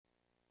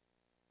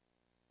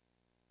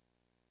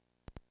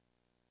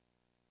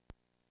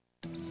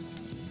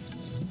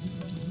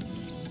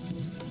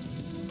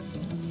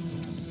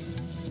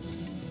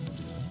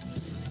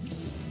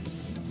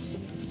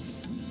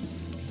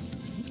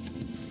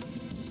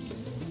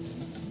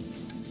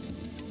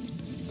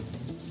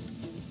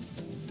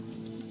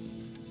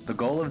The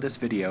goal of this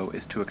video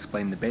is to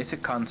explain the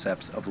basic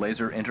concepts of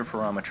laser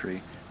interferometry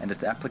and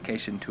its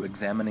application to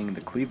examining the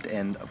cleaved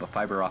end of a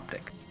fiber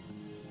optic.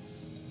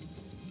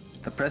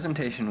 The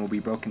presentation will be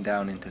broken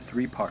down into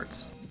 3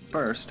 parts.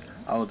 First,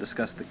 I will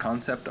discuss the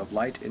concept of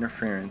light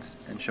interference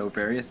and show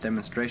various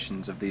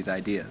demonstrations of these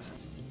ideas.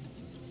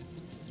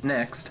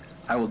 Next,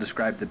 I will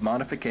describe the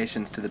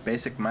modifications to the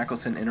basic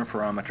Michelson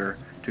interferometer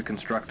to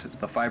construct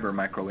the fiber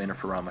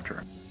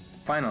microinterferometer.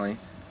 Finally,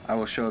 I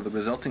will show the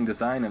resulting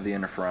design of the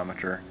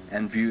interferometer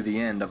and view the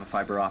end of a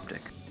fiber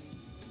optic.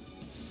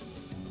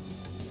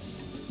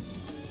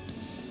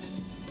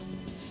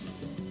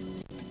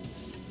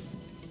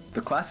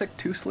 The classic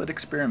two-slit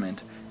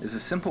experiment is a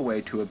simple way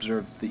to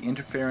observe the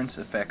interference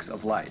effects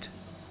of light.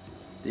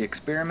 The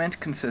experiment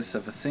consists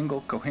of a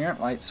single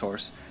coherent light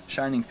source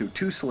shining through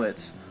 2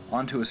 slits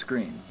onto a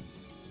screen.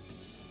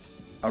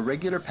 A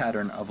regular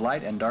pattern of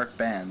light and dark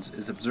bands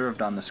is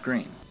observed on the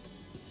screen.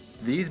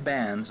 These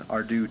bands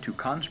are due to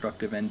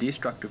constructive and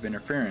destructive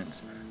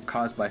interference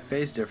caused by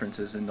phase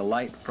differences in the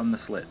light from the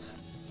slits.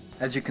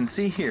 As you can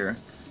see here,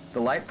 the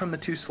light from the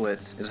 2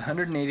 slits is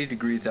 180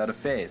 degrees out of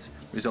phase,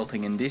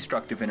 resulting in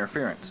destructive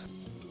interference.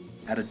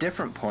 At a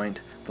different point,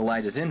 the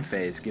light is in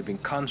phase, giving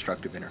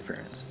constructive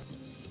interference.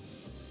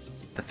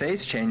 The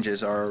phase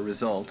changes are a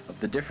result of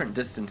the different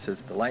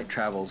distances the light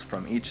travels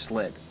from each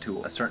slit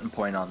to a certain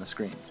point on the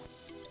screen.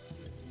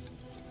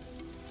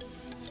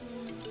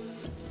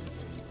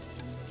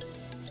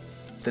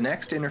 The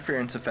next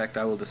interference effect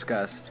I will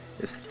discuss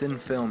is thin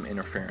film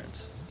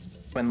interference.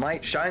 When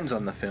light shines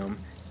on the film,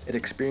 it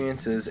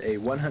experiences a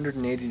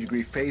 180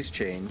 degree phase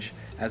change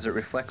as it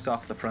reflects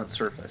off the front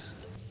surface.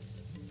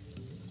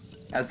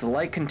 As the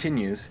light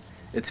continues,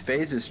 its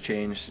phase is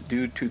changed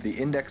due to the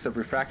index of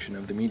refraction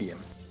of the medium.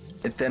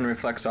 It then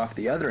reflects off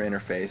the other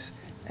interface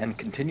and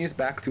continues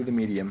back through the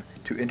medium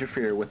to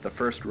interfere with the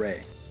first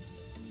ray.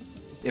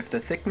 If the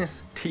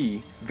thickness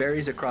T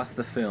varies across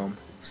the film,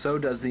 so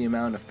does the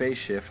amount of phase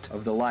shift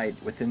of the light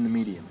within the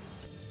medium.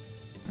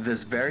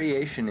 This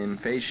variation in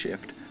phase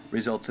shift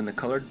results in the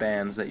colored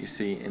bands that you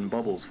see in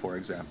bubbles, for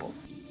example.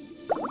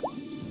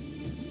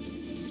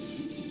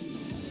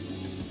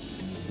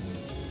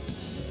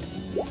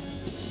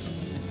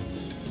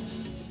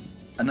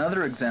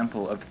 Another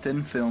example of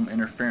thin film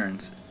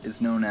interference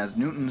is known as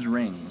Newton's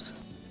rings.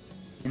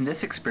 In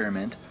this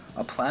experiment,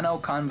 a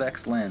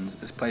plano-convex lens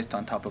is placed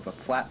on top of a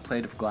flat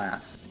plate of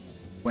glass.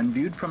 When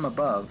viewed from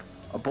above,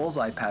 a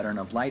bullseye pattern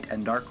of light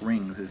and dark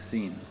rings is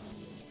seen.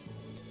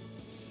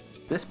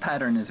 This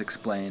pattern is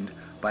explained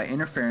by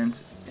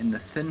interference in the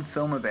thin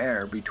film of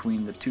air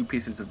between the 2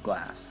 pieces of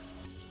glass.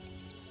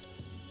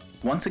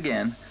 Once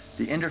again,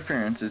 the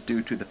interference is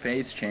due to the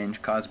phase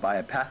change caused by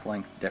a path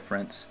length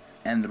difference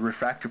and the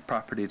refractive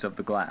properties of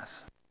the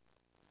glass.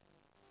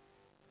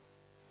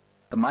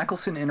 The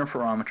Michelson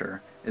interferometer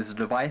is a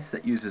device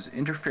that uses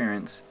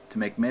interference to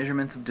make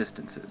measurements of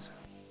distances.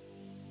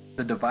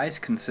 The device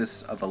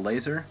consists of a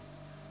laser,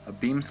 a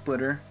beam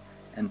splitter,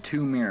 and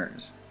 2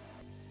 mirrors.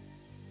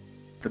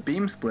 The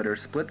beam splitter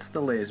splits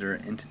the laser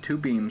into 2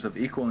 beams of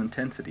equal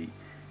intensity,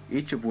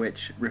 each of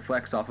which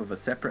reflects off of a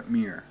separate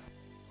mirror.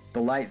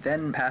 The light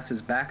then passes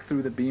back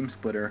through the beam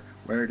splitter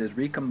where it is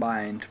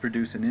recombined to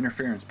produce an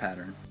interference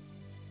pattern.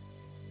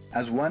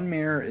 As one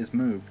mirror is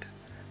moved,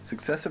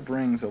 successive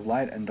rings of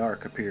light and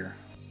dark appear.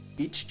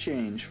 Each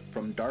change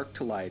from dark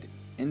to light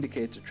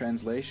indicates a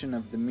translation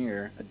of the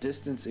mirror a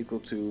distance equal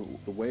to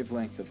the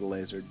wavelength of the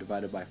laser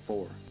divided by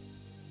 4.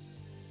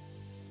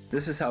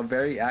 This is how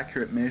very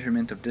accurate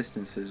measurement of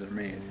distances are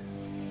made.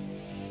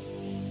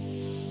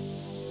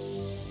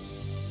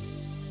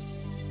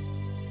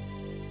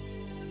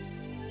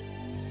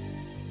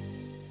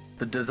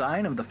 The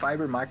design of the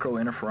fiber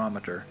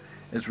microinterferometer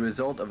is a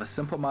result of a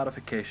simple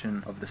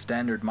modification of the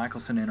standard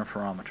Michelson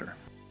interferometer.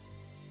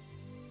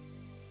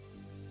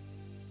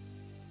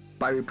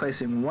 By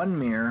replacing one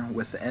mirror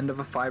with the end of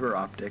a fiber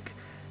optic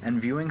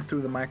and viewing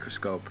through the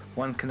microscope,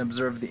 one can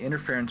observe the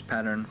interference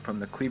pattern from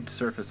the cleaved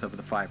surface of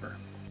the fiber.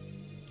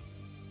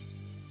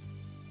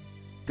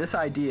 This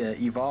idea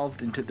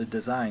evolved into the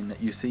design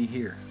that you see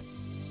here.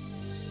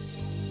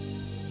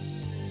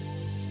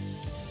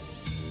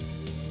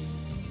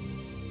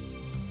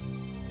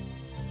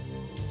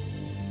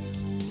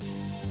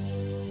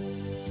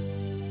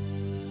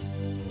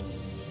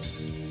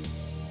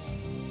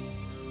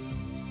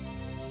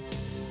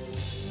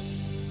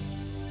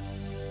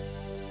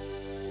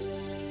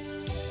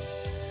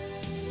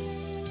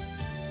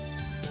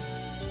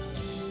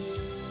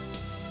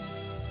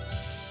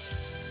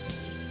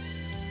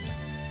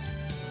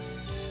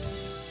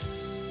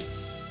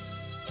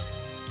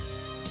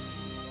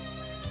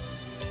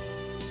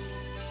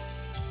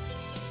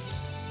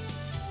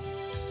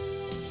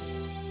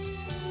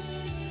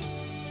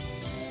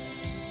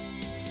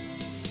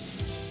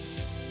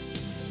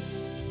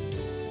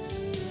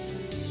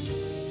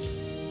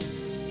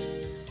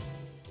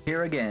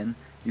 Here again,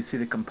 you see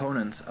the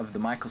components of the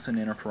Michelson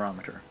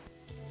interferometer.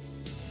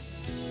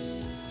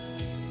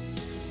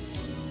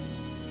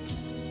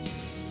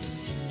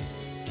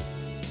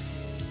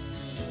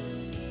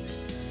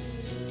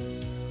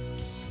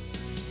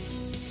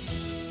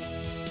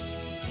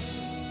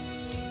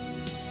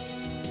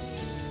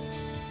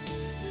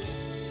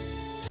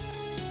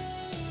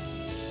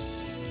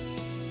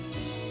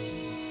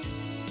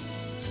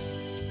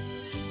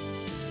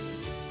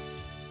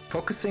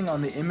 Focusing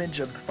on the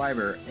image of the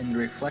fiber in the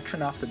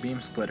reflection off the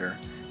beam splitter,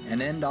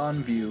 an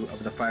end-on view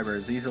of the fiber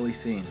is easily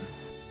seen.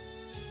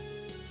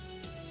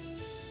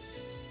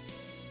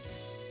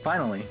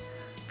 Finally,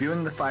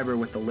 viewing the fiber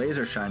with the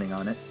laser shining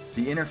on it,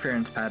 the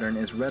interference pattern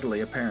is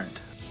readily apparent.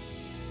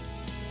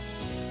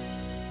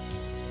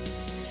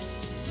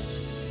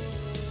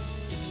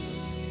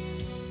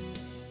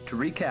 To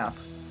recap,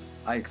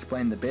 I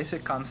explained the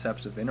basic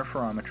concepts of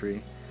interferometry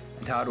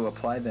and how to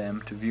apply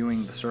them to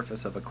viewing the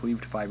surface of a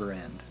cleaved fiber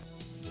end.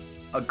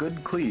 A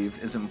good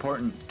cleave is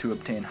important to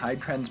obtain high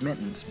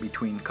transmittance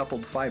between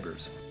coupled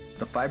fibers.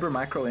 The fiber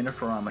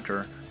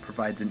microinterferometer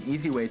provides an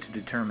easy way to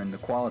determine the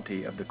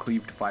quality of the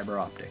cleaved fiber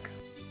optic.